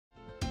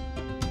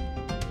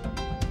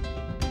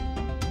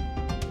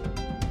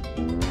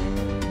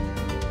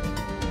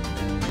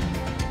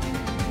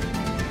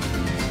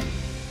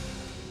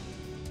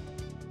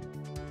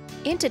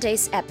In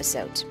today's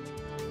episode,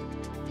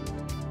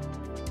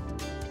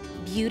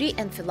 beauty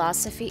and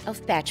philosophy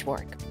of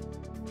patchwork.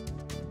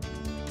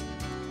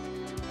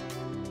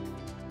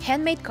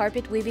 Handmade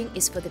carpet weaving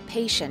is for the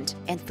patient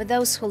and for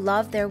those who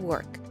love their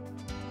work.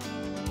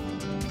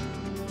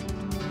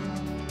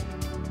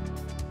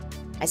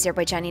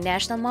 Azerbaijani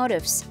national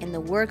motifs in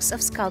the works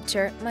of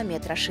sculptor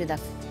Mamed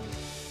Rashidov.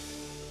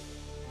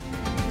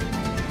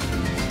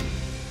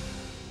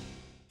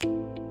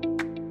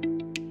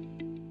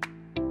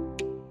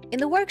 In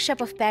the workshop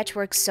of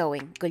patchwork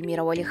sewing, Gulmira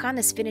Ualikhan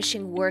is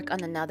finishing work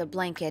on another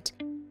blanket.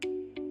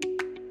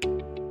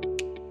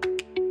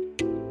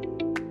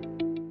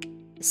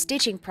 The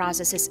stitching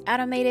process is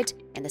automated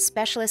and the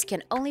specialist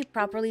can only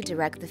properly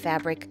direct the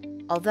fabric,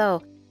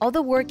 although all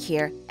the work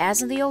here,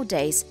 as in the old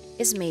days,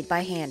 is made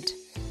by hand.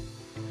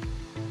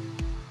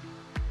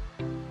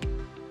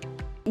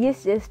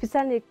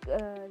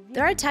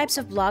 There are types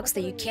of blocks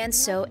that you can't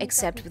sew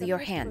except with your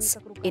hands.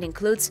 It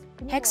includes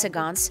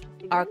hexagons,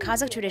 our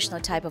Kazakh traditional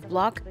type of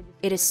block.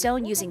 It is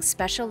sewn using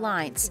special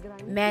lines,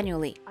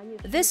 manually.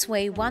 This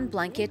way, one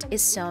blanket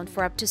is sewn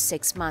for up to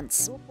 6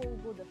 months.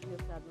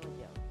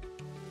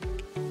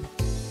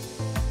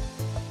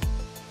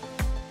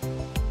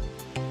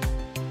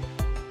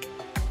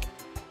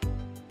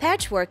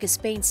 Patchwork is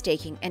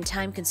painstaking and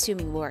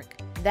time-consuming work.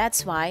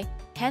 That's why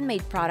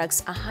handmade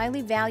products are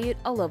highly valued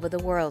all over the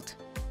world.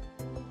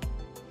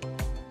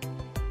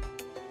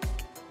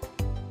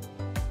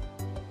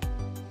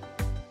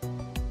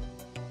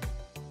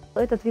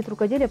 This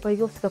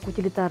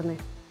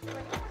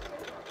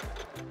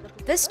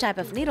type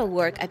of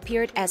needlework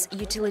appeared as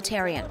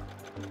utilitarian.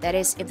 That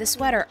is, if the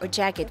sweater or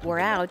jacket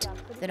wore out,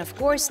 then of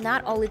course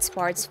not all its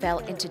parts fell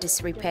into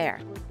disrepair.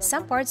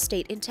 Some parts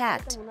stayed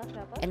intact.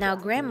 And our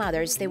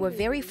grandmothers, they were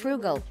very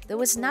frugal. There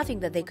was nothing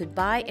that they could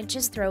buy and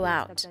just throw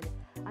out.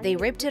 They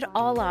ripped it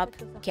all up,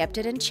 kept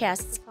it in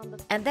chests,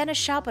 and then a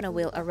shop on a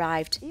wheel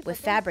arrived, where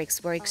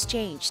fabrics were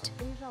exchanged.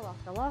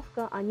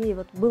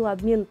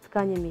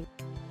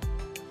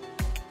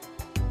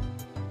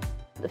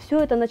 Все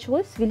это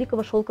началось с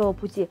Великого Шелкового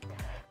пути.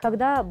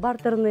 Когда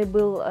бартерный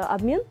был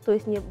обмен, то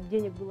есть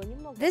денег было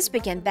немного. This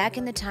began back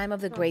in the time of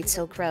the Great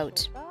Silk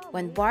Road,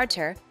 when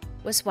barter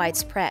was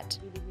widespread.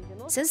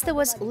 Since there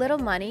was little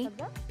money,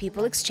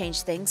 people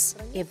exchanged things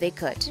if they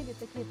could.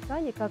 Такие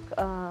ткани, как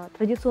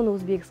традиционный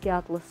узбекский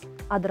атлас,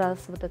 адрас,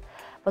 вот это,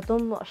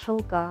 потом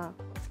шелка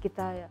с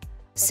Китая.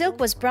 Silk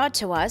was brought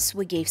to us,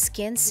 we gave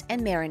skins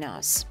and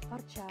merinos.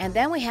 And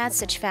then we had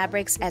such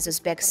fabrics as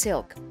Uzbek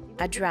silk,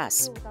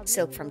 adras,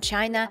 silk from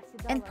China,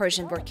 and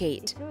Persian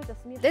brocade.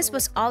 This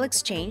was all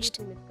exchanged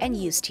and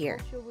used here.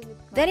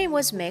 Then it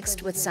was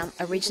mixed with some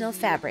original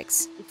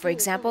fabrics, for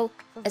example,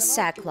 a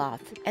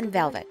sackcloth and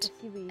velvet,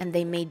 and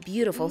they made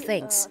beautiful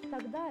things.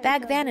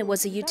 Back then it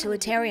was a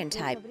utilitarian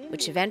type,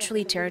 which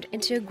eventually turned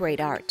into a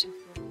great art.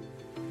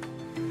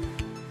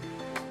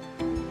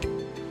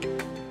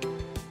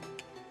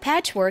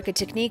 Patchwork, a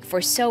technique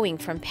for sewing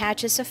from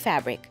patches of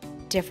fabric.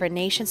 Different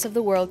nations of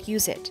the world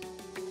use it.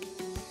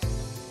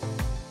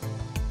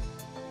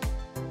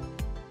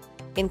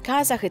 In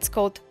Kazakh, it's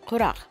called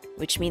kurakh,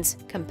 which means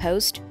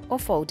composed or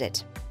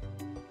folded.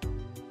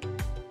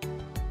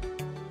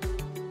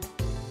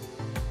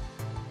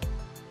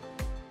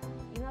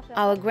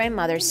 Our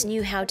grandmothers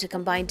knew how to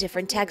combine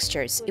different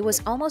textures. It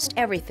was almost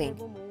everything.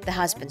 The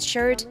husband's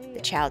shirt,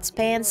 the child's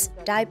pants,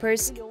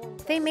 diapers.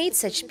 They made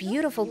such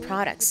beautiful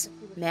products,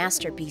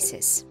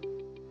 masterpieces.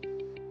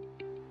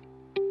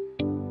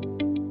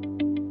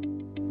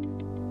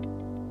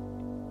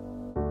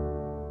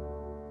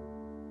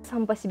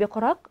 Сам по себе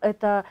курак –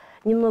 это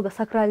немного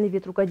сакральный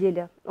вид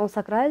рукоделия. Он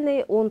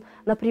сакральный, он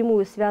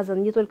напрямую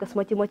связан не только с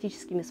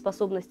математическими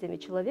способностями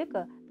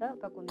человека.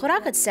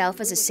 Kurak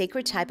itself is a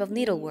sacred type of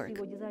needlework.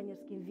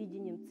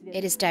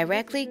 It is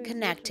directly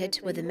connected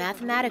with the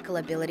mathematical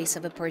abilities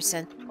of a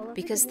person,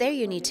 because there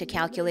you need to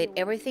calculate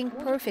everything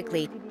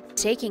perfectly,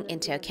 taking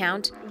into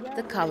account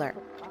the color.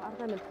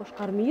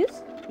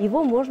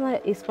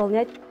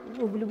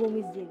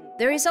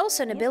 There is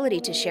also an ability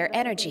to share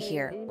energy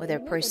here. Whether a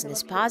person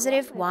is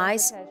positive,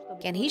 wise,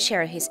 can he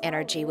share his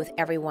energy with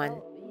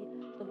everyone?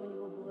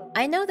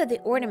 I know that the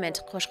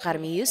ornament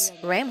khoshkarmiyus,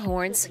 ram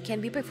horns, can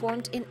be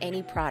performed in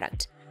any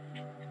product.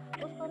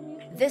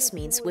 This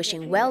means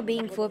wishing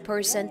well-being for a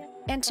person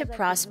and to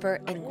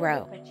prosper and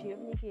grow.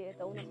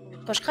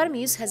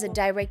 Khoshkarmiyus has a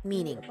direct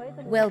meaning,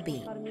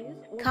 well-being.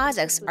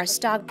 Kazakhs are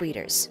stock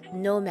breeders,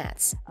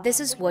 nomads. This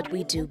is what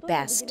we do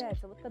best.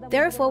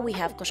 Therefore, we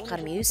have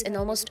khoshkarmiyus in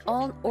almost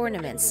all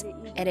ornaments,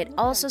 and it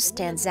also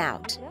stands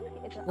out.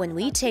 When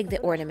we take the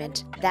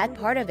ornament, that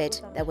part of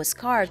it that was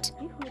carved,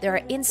 there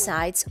are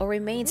insides or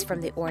remains from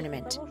the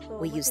ornament.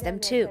 We use them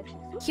too.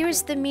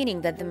 Here's the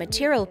meaning that the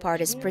material part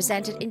is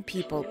presented in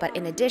people, but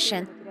in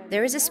addition,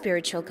 there is a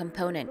spiritual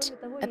component.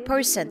 A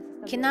person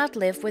cannot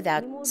live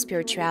without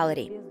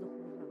spirituality.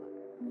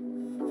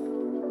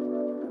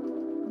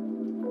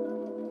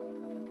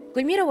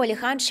 Gulmira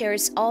Ualikhan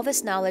shares all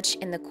this knowledge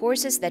in the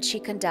courses that she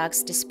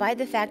conducts despite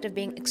the fact of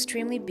being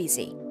extremely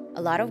busy,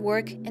 a lot of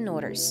work and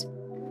orders.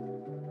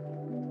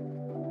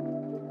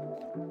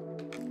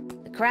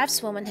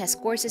 craftswoman has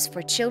courses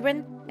for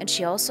children, and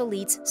she also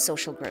leads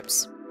social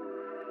groups.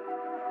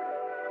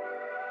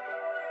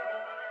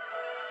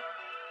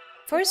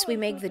 First, we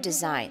make the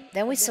design,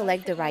 then we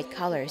select the right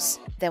colors,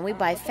 then we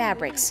buy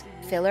fabrics,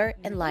 filler,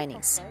 and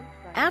linings.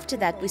 After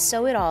that, we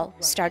sew it all,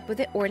 start with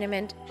the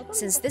ornament,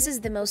 since this is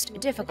the most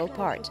difficult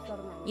part.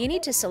 You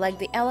need to select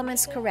the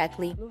elements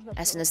correctly.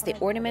 As soon as the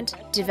ornament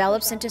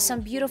develops into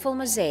some beautiful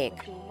mosaic,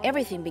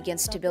 everything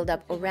begins to build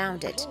up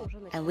around it,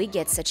 and we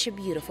get such a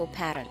beautiful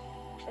pattern.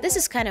 This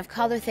is kind of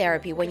color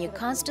therapy when you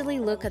constantly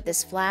look at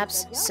these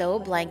flaps, sew a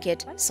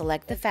blanket,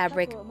 select the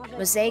fabric,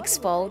 mosaics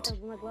fold.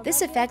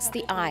 This affects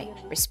the eye,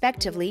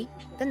 respectively,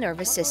 the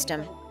nervous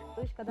system.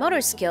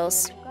 Motor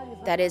skills,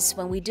 that is,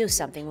 when we do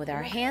something with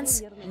our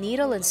hands,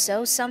 needle and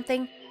sew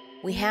something,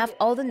 we have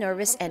all the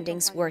nervous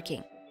endings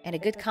working. And a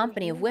good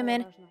company of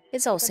women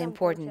is also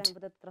important.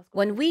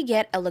 When we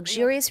get a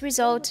luxurious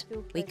result,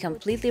 we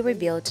completely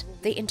rebuild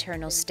the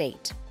internal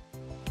state.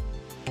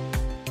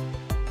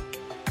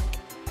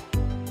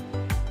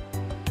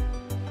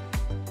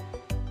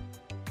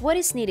 What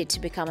is needed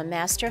to become a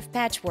master of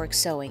patchwork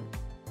sewing?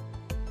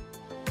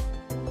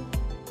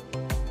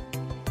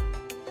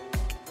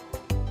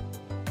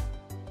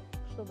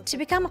 To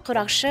become a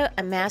Quraqshi,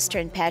 a master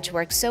in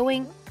patchwork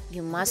sewing,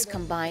 you must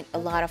combine a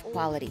lot of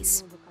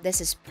qualities.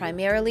 This is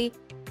primarily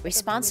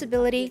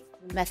responsibility,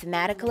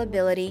 mathematical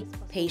ability,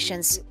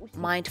 patience,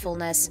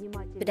 mindfulness,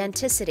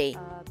 pedanticity,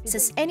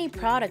 since any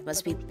product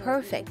must be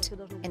perfect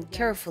and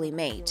carefully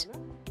made.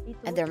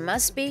 And there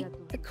must be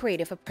a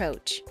creative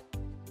approach.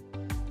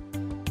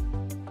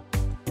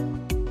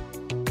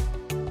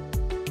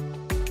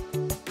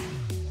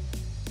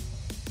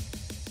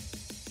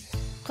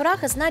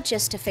 Quraq is not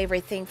just a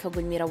favorite thing for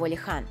Gulmira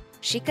Ualikhan.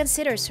 She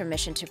considers her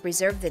mission to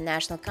preserve the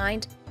national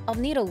kind of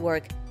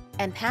needlework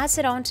and pass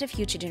it on to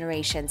future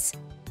generations.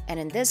 And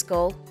in this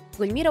goal,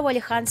 Gulmira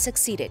Ualikhan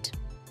succeeded.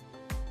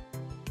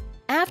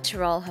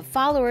 After all, her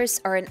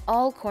followers are in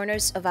all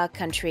corners of our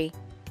country,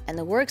 and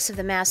the works of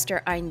the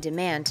master are in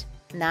demand,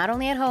 not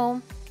only at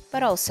home,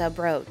 but also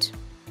abroad.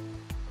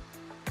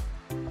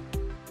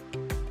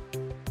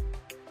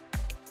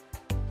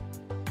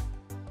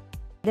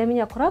 Для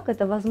меня Quraq –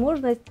 это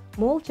возможность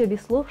молча,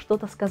 без слов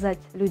что-то сказать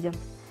людям.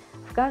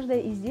 В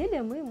каждое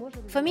изделие мы можем…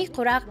 For me,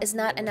 Quraq is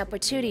not an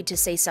opportunity to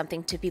say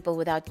something to people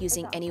without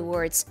using any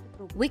words.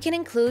 We can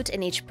include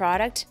in each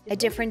product a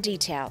different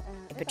detail,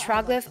 a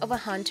petroglyph of a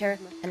hunter,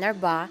 an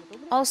arba,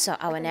 also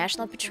our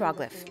national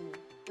petroglyph.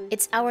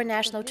 It's our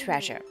national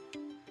treasure.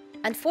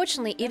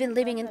 Unfortunately, even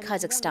living in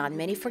Kazakhstan,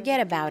 many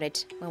forget about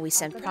it when we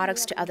send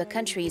products to other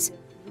countries.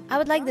 I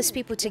would like these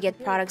people to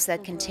get products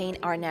that contain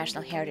our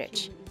national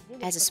heritage,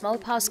 as a small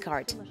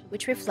postcard,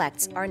 which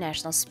reflects our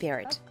national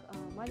spirit.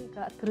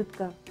 Маленькая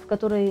открытка, в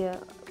которой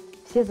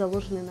все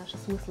заложены наши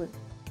смыслы.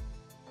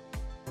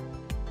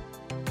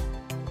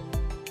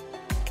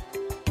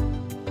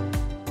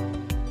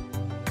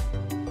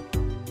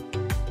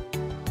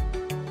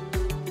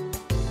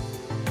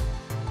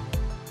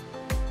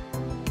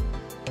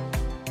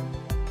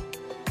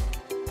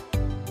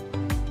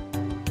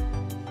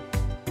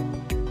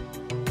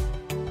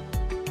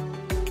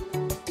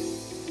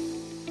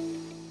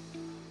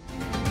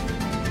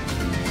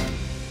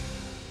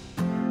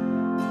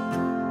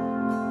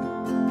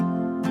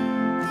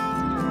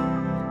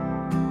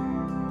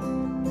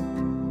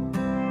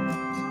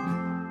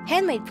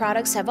 Handmade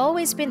products have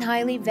always been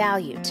highly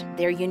valued.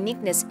 Their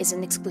uniqueness is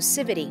an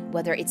exclusivity,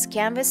 whether it's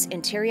canvas,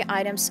 interior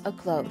items, or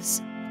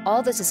clothes.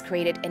 All this is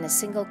created in a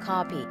single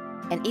copy,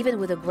 and even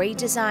with a great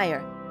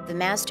desire, the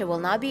master will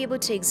not be able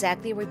to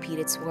exactly repeat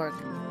its work.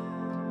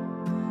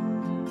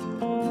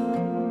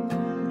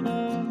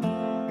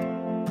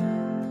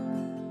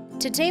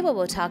 Today we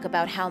will talk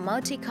about how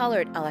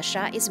multicolored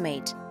alasha is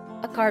made,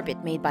 a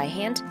carpet made by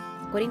hand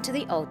according to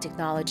the old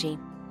technology.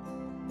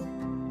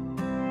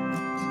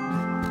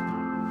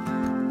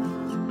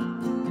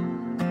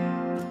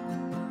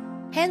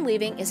 Hand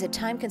weaving is a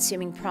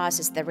time-consuming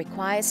process that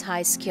requires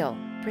high skill,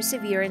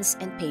 perseverance,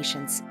 and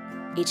patience.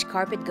 Each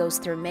carpet goes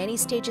through many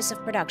stages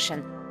of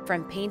production,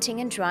 from painting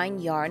and drying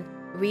yarn,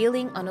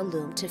 reeling on a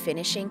loom to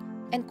finishing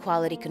and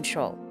quality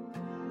control.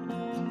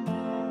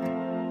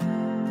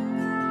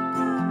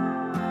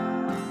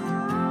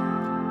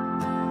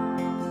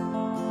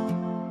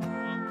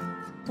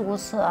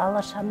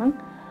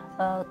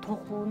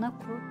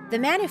 The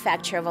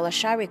manufacture of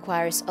alasha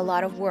requires a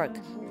lot of work.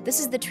 This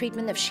is the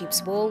treatment of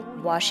sheep's wool,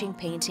 washing,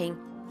 painting,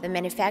 the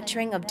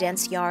manufacturing of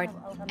dense yarn,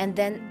 and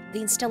then the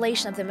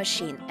installation of the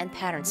machine and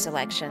pattern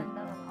selection.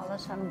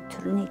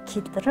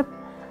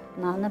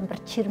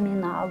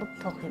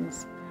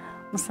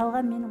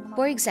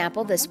 For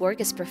example, this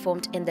work is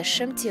performed in the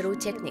shimtiru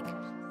technique.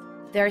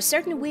 There are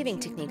certain weaving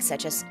techniques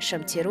such as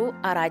shimtiru,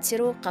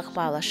 aratiru,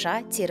 qaqpa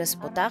alasha, tiras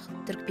potaq,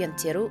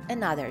 turkpentiru,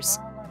 and others.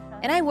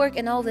 And I work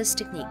in all these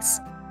techniques.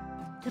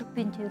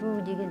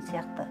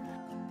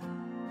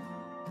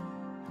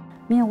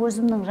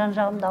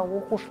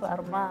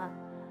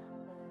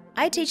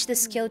 I teach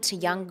this skill to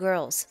young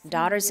girls,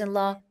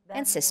 daughters-in-law,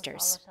 and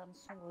sisters.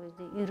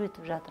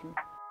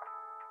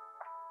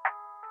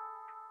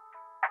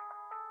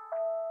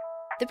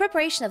 The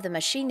preparation of the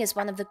machine is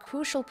one of the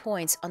crucial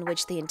points on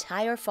which the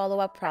entire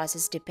follow-up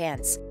process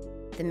depends.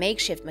 The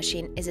makeshift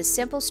machine is a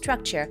simple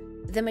structure.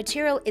 The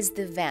material is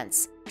the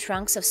vents,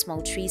 trunks of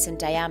small trees in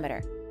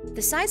diameter.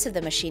 The size of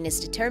the machine is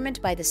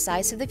determined by the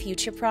size of the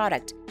future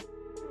product.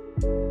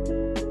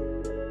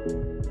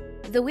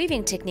 The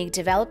weaving technique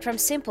developed from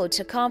simple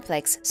to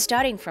complex,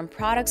 starting from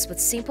products with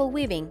simple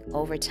weaving.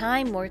 Over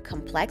time, more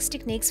complex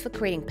techniques for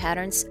creating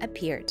patterns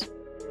appeared.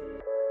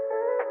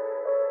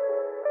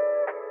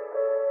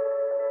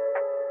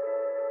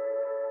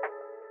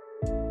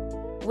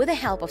 With the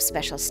help of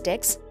special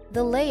sticks,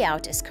 the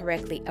layout is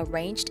correctly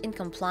arranged in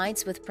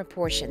compliance with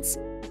proportions,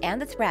 and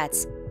the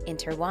threads,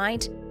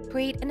 intertwined,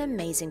 create an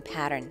amazing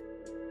pattern.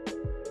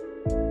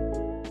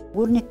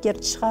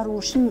 Өрнектерді шығару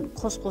үшін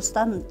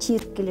қос-қостан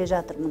чиіріп келе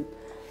жатырмын.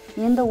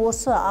 Енді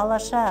осы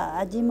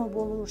алаша әдемі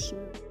болу үшін.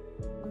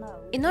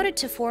 In order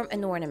to form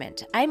an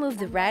ornament, I move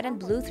the red and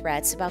blue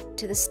threads above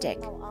to the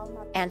stick.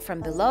 And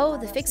from below,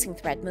 the fixing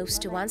thread moves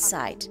to one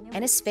side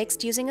and is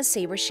fixed using a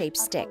saber-shaped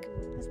stick.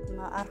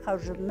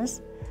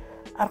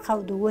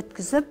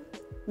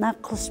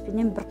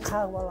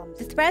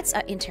 The threads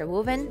are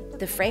interwoven.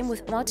 The frame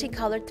with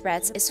multicolored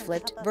threads is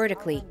flipped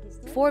vertically,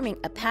 forming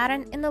a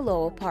pattern in the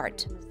lower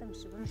part.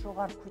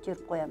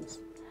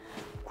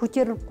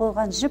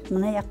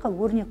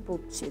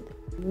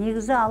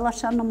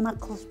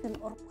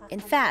 In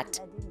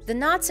fact, the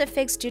knots are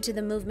fixed due to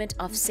the movement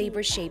of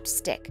saber-shaped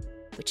stick,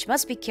 which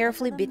must be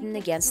carefully beaten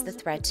against the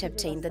thread to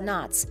obtain the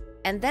knots,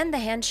 and then the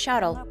hand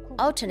shuttle,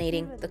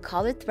 alternating the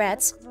colored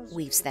threads,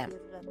 weaves them.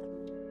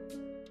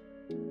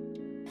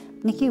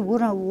 And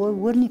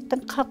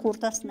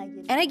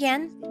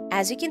again,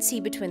 as you can see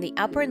between the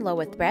upper and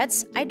lower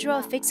threads, I draw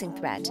a fixing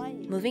thread,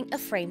 moving a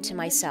frame to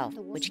myself,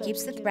 which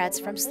keeps the threads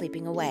from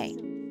slipping away.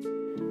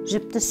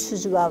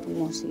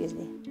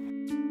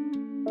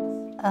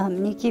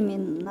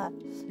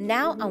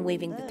 Now I'm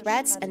weaving the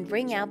threads and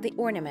bring out the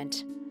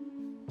ornament.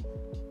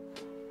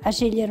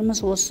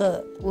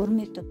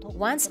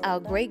 Once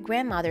our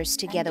great-grandmothers,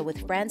 together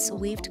with friends,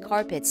 weaved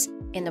carpets.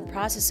 In the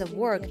process of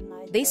work,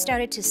 they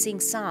started to sing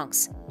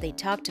songs. They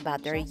talked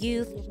about their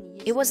youth.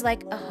 It was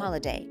like a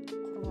holiday.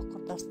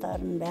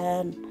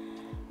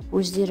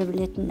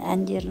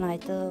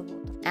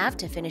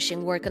 After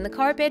finishing work on the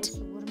carpet,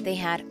 they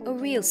had a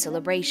real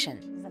celebration.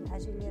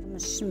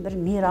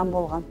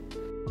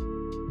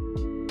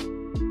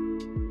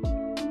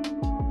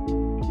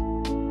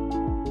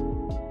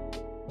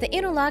 The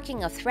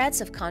interlocking of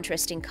threads of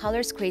contrasting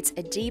colors creates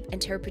a deep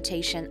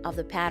interpretation of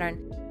the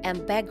pattern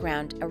and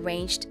background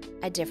arranged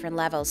at different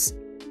levels.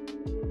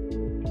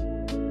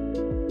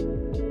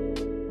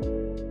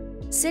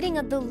 Sitting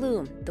at the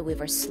loom, the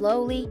weaver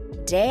slowly,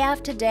 day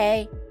after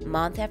day,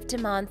 month after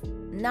month,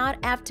 knot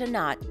after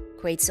knot,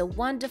 creates a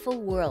wonderful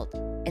world,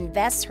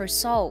 invests her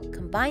soul,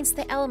 combines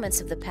the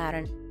elements of the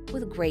pattern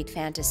with great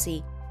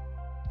fantasy.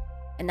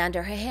 And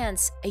under her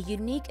hands, a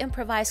unique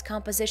improvised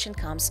composition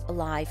comes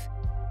alive.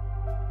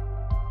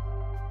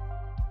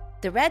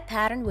 The red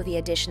pattern with the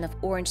addition of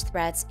orange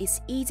threads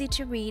is easy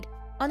to read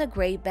on a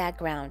gray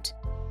background.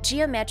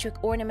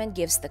 Geometric ornament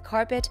gives the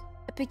carpet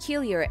a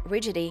peculiar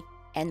rigidity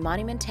and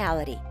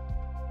monumentality.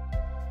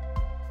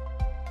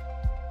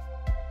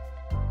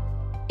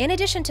 In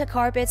addition to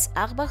carpets,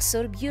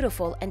 Ağbaksur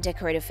beautiful and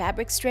decorative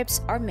fabric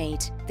strips are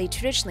made. They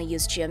traditionally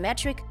use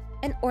geometric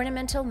and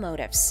ornamental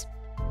motifs.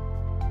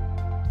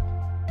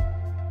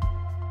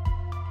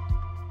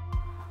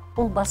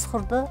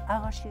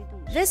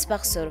 This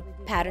baksur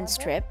pattern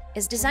strip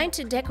is designed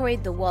to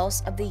decorate the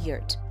walls of the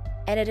yurt,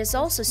 and it is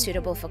also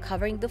suitable for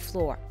covering the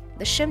floor.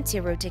 The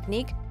shimtiru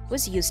technique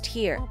was used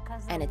here,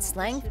 and its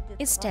length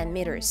is 10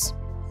 meters.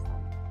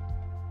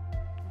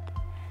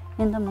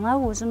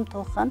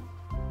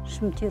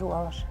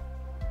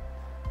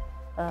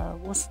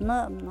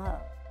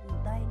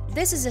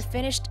 This is a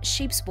finished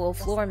sheep's wool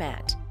floor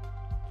mat.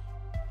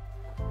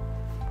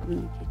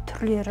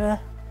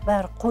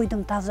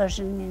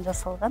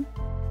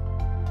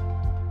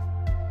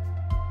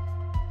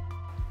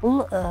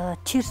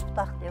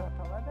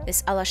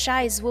 This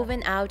alasha is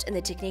woven out in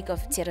the technique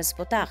of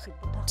tirispotak.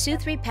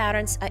 2-3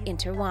 patterns are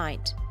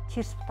intertwined.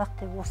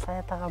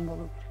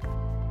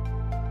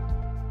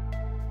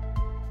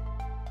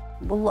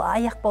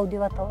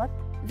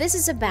 This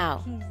is a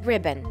bow,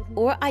 ribbon,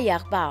 or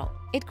ayak bow.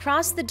 It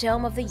crossed the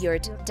dome of the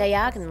yurt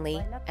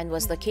diagonally and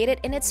was located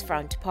in its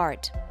front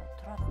part.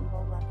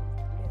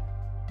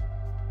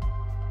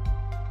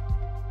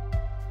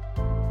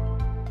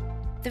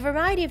 The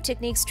variety of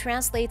techniques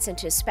translates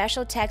into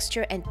special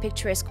texture and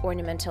picturesque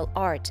ornamental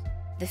art.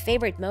 The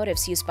favorite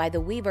motifs used by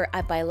the weaver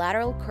are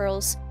bilateral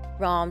curls,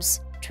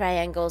 rhombs,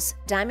 triangles,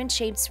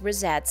 diamond-shaped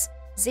rosettes,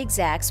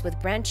 zigzags with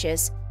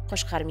branches,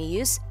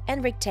 khoshkharmiyus,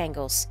 and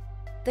rectangles.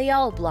 They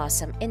all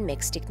blossom in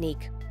mixed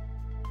technique.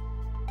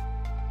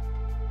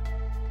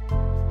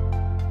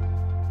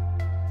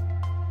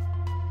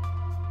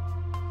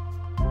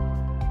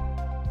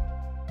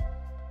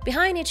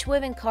 Behind each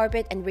woven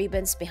carpet and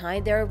ribbons,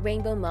 behind their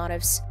rainbow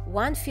motifs,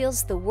 one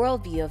feels the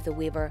worldview of the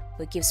weaver,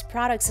 who gives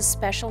products a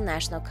special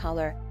national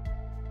color.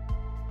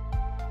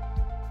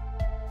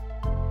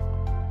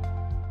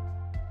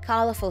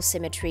 colorful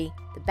symmetry,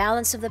 the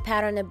balance of the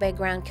pattern and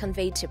background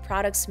conveyed to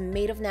products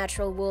made of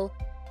natural wool,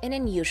 and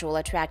unusual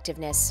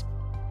attractiveness.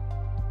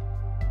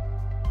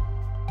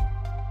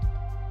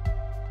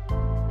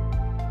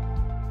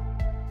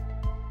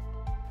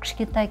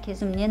 Кішкентай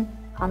кезімнен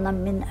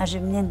анам мен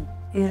әжемнен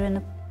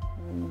үйреніп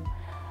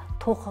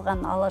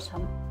тоқыған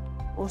алашам.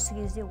 Осы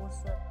кезде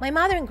осы My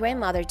mother and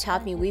grandmother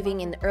taught me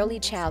weaving in early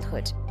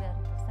childhood.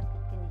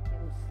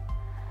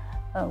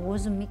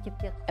 өзім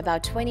мектепте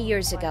About 20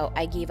 years ago,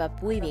 I gave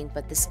up weaving,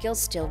 but the skill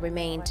still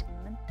remained.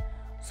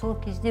 сол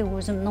кезде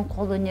өзімнің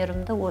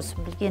қолөнерімді осы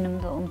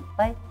білгенімді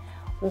ұмытпай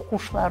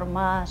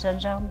оқушыларыма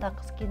жан-жағымда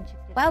қыз-келіншектер.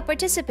 While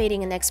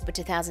participating in Expo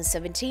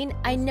 2017,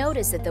 I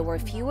noticed that there were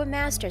fewer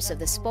masters of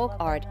the spoke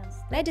art,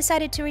 and I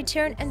decided to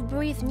return and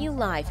breathe new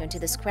life into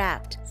this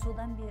craft.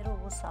 Содан бері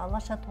осы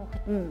алаша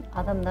тоқитын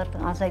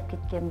адамдардың азайып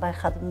кеткенін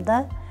байқадым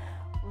да.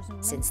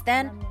 Since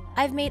then,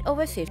 I've made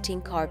over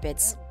 15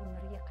 carpets.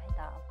 Өмірге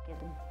қайта алып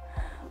келдім.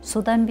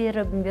 Содан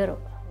бері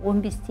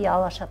 15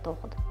 алаша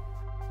тоқыдым.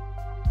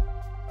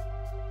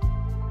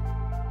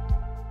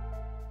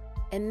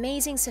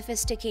 Amazing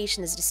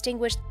sophistication is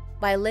distinguished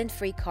by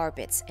lint-free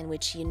carpets in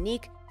which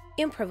unique,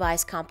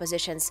 improvised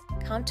compositions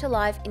come to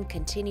life in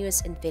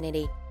continuous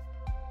infinity.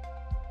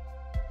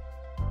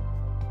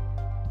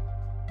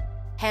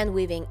 Hand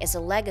weaving is a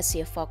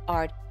legacy of folk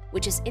art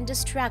which is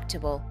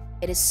indestructible.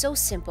 It is so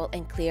simple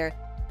and clear,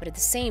 but at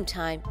the same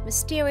time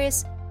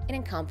mysterious and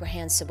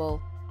incomprehensible.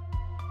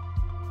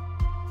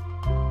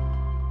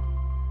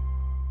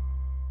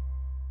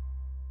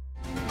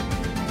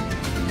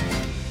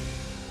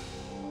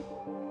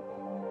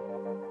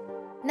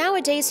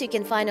 Nowadays, you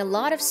can find a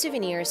lot of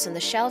souvenirs on the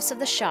shelves of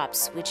the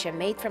shops, which are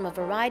made from a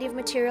variety of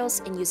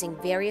materials and using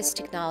various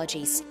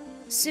technologies.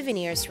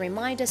 Souvenirs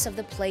remind us of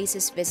the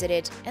places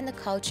visited and the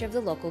culture of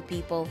the local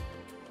people.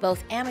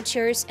 Both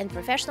amateurs and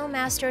professional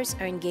masters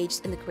are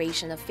engaged in the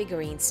creation of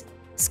figurines.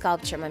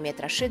 Sculptor Mamed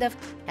Rashidov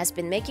has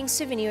been making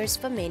souvenirs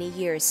for many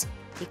years.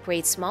 He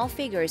creates small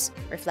figures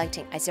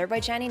reflecting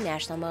Azerbaijani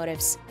national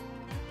motifs.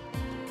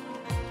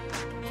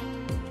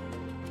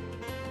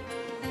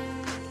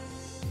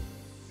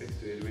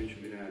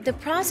 The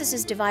process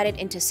is divided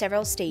into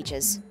several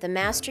stages. The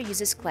master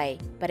uses clay,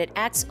 but it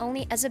acts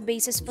only as a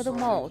basis for the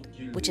mold,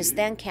 which is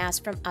then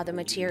cast from other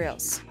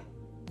materials.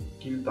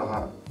 Gil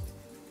daha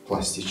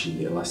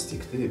plastikçiydi,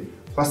 elastikti.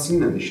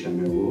 Plastikle de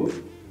işlemiyor bu.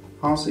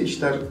 Hansı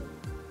işler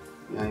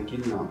yani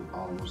gille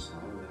alınırsa.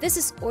 This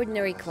is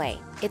ordinary clay.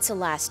 It's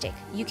elastic.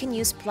 You can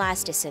use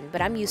plasticine,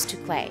 but I'm used to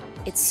clay.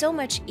 It's so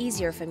much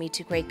easier for me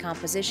to create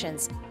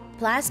compositions.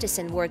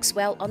 Plasticine works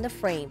well on the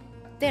frame,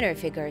 thinner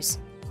figures.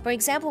 For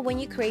example, when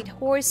you create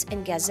horse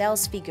and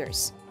gazelle's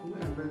figures.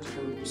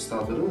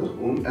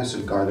 Onun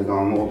əsl qayda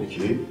qanunu odur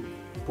ki,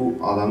 bu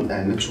adamın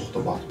əlinə çox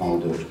da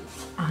batmalıdır.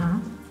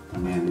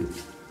 Yəni,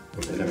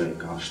 burada elə belə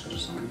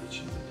qarışdırırsan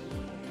içində.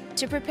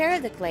 To prepare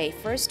the clay,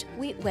 first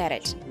we wet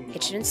it.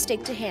 It shouldn't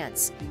stick to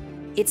hands.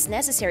 It's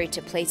necessary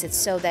to place it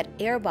so that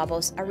air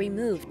bubbles are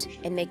removed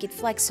and make it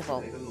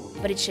flexible,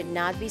 but it should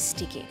not be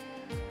sticky.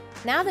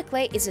 Now the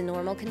clay is in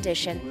normal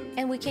condition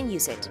and we can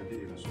use it.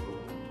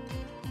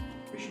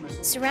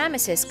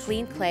 Ceramicists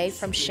clean clay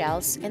from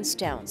shells and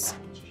stones,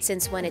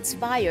 since when it's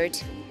fired,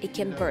 it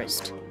can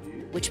burst,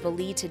 which will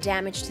lead to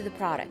damage to the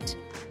product.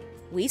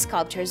 We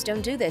sculptors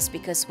don't do this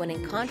because when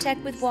in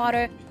contact with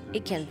water,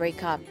 it can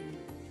break up.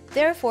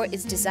 Therefore,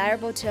 it's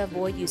desirable to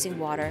avoid using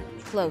water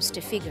close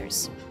to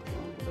figures.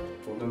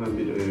 Orada mən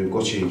bir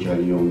qoç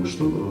heykəli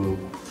olmuşdu,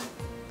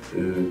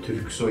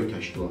 Türk soy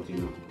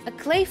təşkilatıyla. A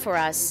clay for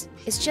us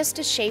is just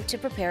a shape to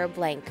prepare a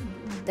blank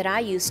that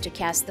I use to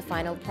cast the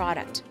final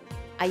product.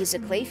 I use a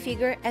clay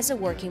figure as a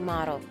working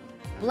model.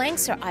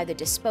 Blanks are either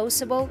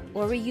disposable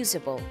or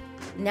reusable.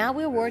 Now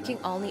we're working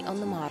only on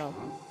the model.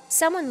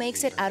 Someone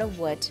makes it out of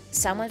wood,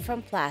 someone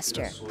from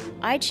plaster.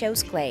 I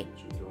chose clay.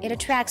 It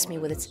attracts me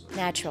with its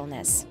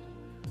naturalness.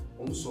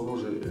 Onu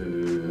sonra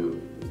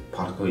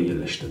parka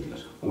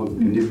yerləşdirdilər. Amma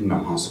indi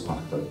bilməm hansı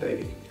parkda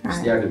dəqiq.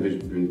 İstəyərdim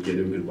bir gün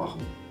gedim bir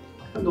baxım.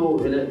 Həm də o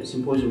elə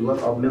simpoziumlar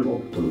mən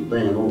optum da,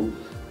 yəni o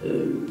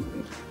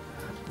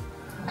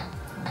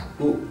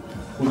bu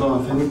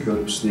Xudafənin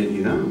körpüsünü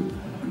eləyirəm.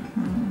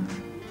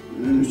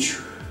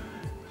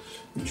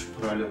 Üç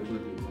pralyotlu.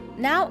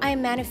 Now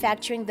I'm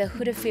manufacturing the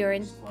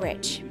Hudafirin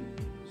bridge.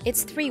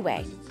 It's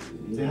three-way.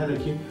 İndi hələ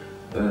ki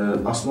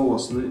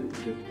основasını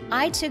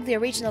I took the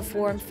original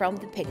form from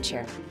the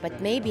picture,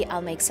 but maybe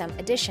I'll make some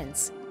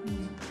additions.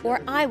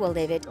 Or I will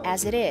leave it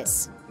as it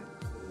is.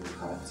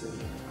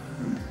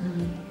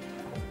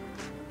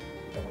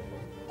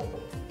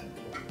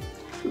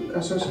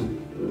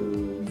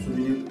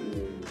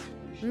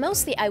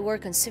 Mostly I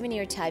work on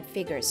souvenir-type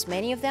figures.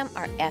 Many of them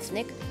are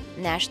ethnic,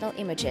 national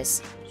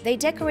images. They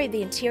decorate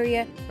the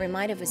interior,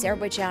 remind of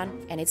Azerbaijan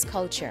and its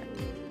culture.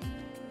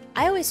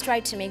 I always try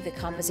to make the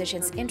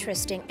compositions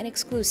interesting and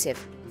exclusive.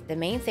 The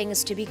main thing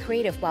is to be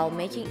creative while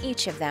making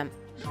each of them.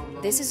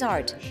 This is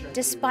art,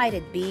 despite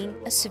it being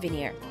a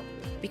souvenir,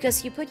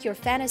 because you put your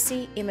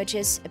fantasy,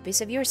 images, a piece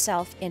of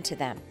yourself into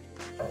them.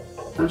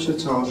 Həmişə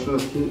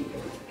çalışırıq ki,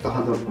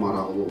 daha da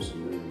maraqlı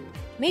olsun.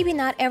 Maybe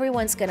not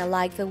everyone's gonna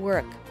like the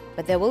work,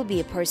 but there will be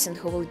a person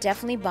who will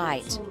definitely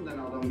buy it.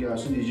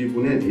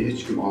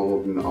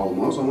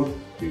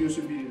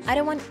 I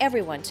don't want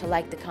everyone to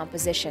like the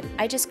composition.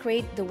 I just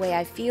create the way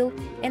I feel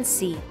and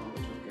see.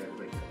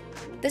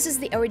 This is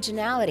the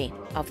originality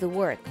of the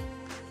work.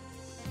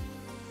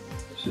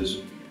 Siz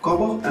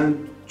qabaq ən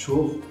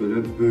çox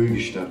belə böyük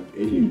işlər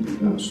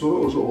edirdiniz.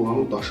 Sonra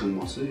olanın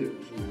daşınması.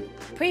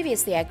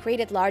 Previously, I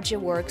created larger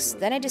works,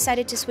 then I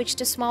decided to switch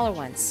to smaller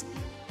ones.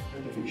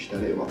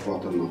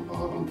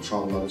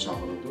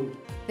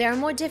 There are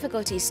more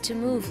difficulties to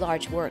move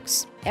large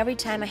works. Every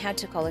time I had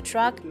to call a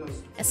truck,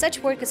 and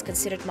such work is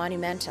considered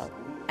monumental.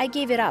 I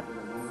gave it up.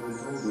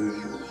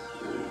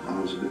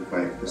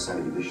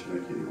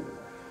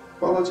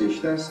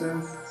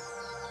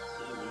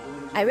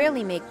 I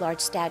rarely make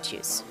large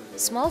statues.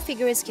 Small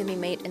figures can be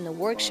made in the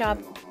workshop.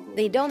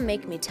 They don't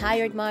make me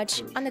tired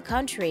much. On the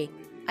contrary,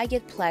 I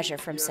get pleasure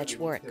from such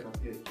work.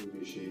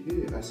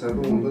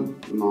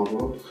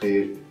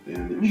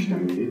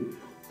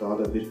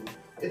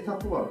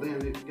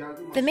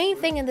 The main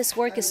thing in this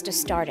work is to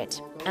start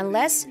it.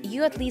 Unless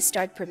you at least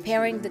start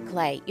preparing the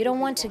clay, you don't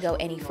want to go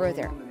any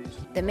further.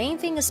 The main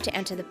thing is to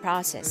enter the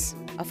process.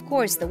 Of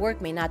course, the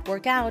work may not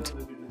work out.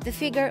 The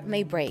figure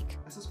may break.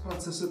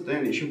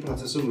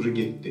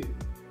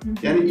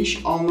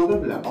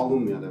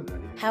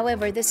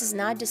 However, this is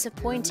not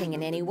disappointing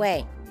in any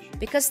way,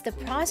 because the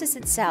process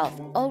itself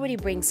already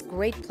brings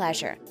great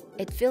pleasure.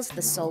 It fills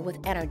the soul with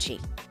energy.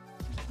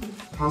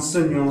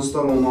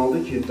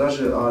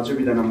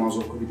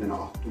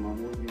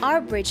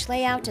 Our bridge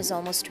layout is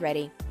almost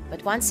ready,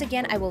 but once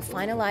again I will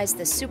finalize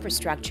the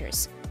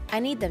superstructures. I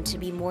need them to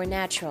be more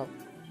natural.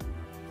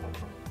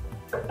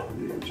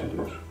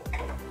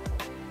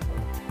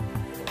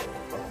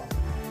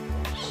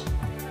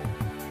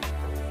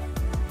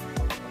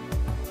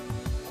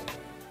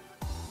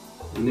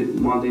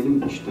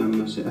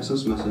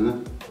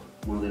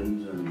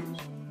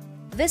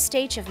 This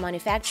stage of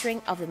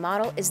manufacturing of the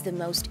model is the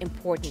most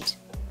important.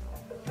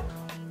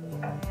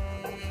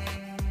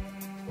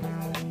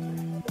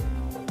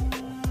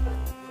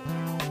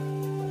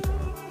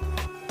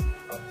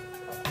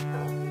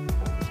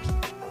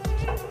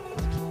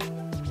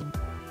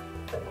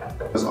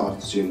 Biraz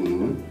artacağım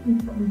onu.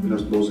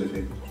 Biraz boz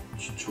efekt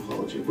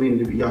çoğalacak. Bu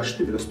indi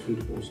yaşlı, biraz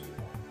tünt boz.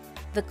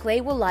 The clay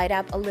will light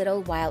up a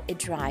little while it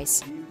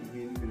dries.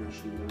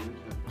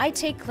 I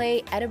take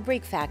clay at a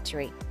brick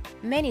factory.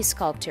 Many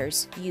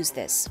sculptors use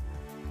this.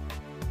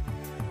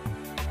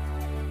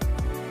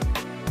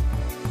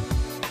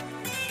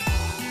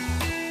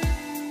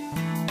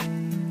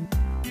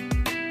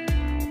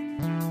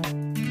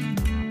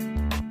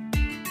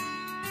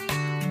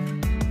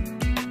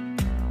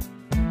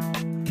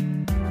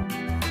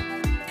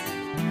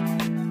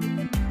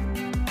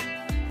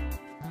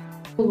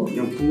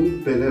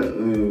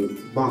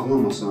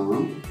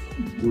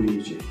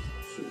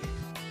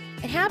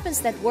 It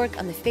happens that work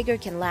on the figure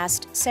can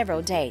last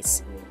several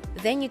days.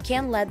 Then you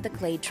can let the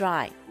clay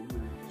dry.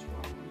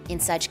 In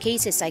such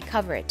cases, I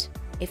cover it.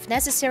 If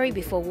necessary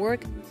before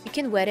work, you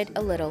can wet it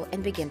a little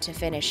and begin to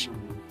finish.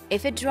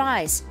 If it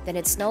dries, then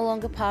it's no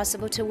longer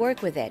possible to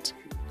work with it.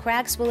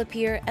 Cracks will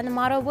appear and the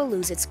model will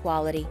lose its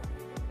quality.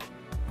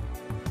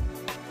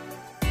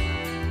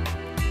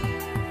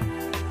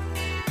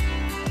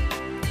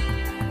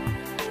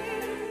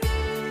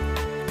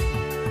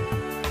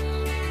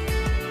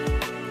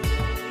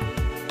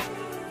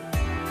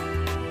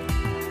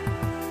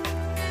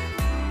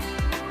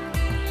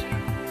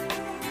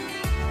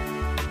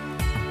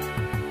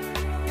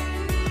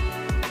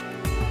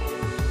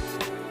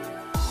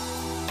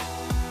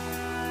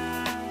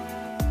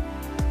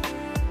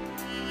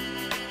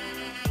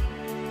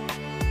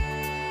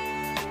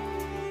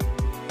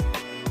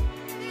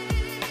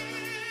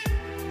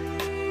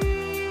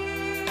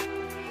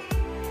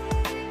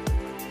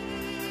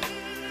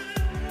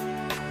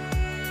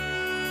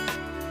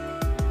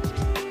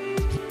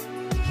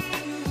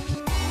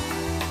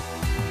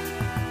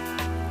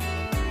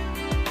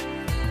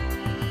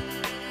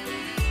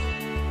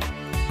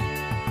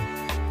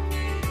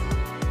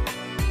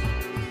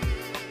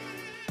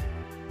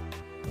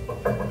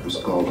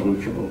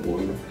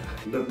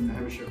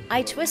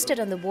 I twist it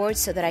on the board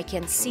so that I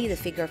can see the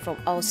figure from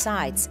all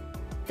sides.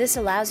 This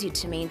allows you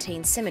to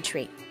maintain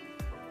symmetry.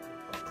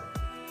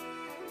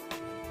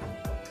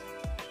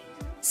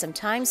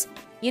 Sometimes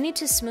you need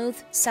to smooth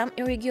some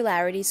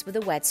irregularities with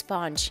a wet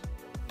sponge.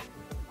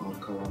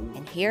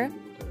 And here,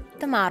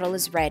 the model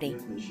is ready.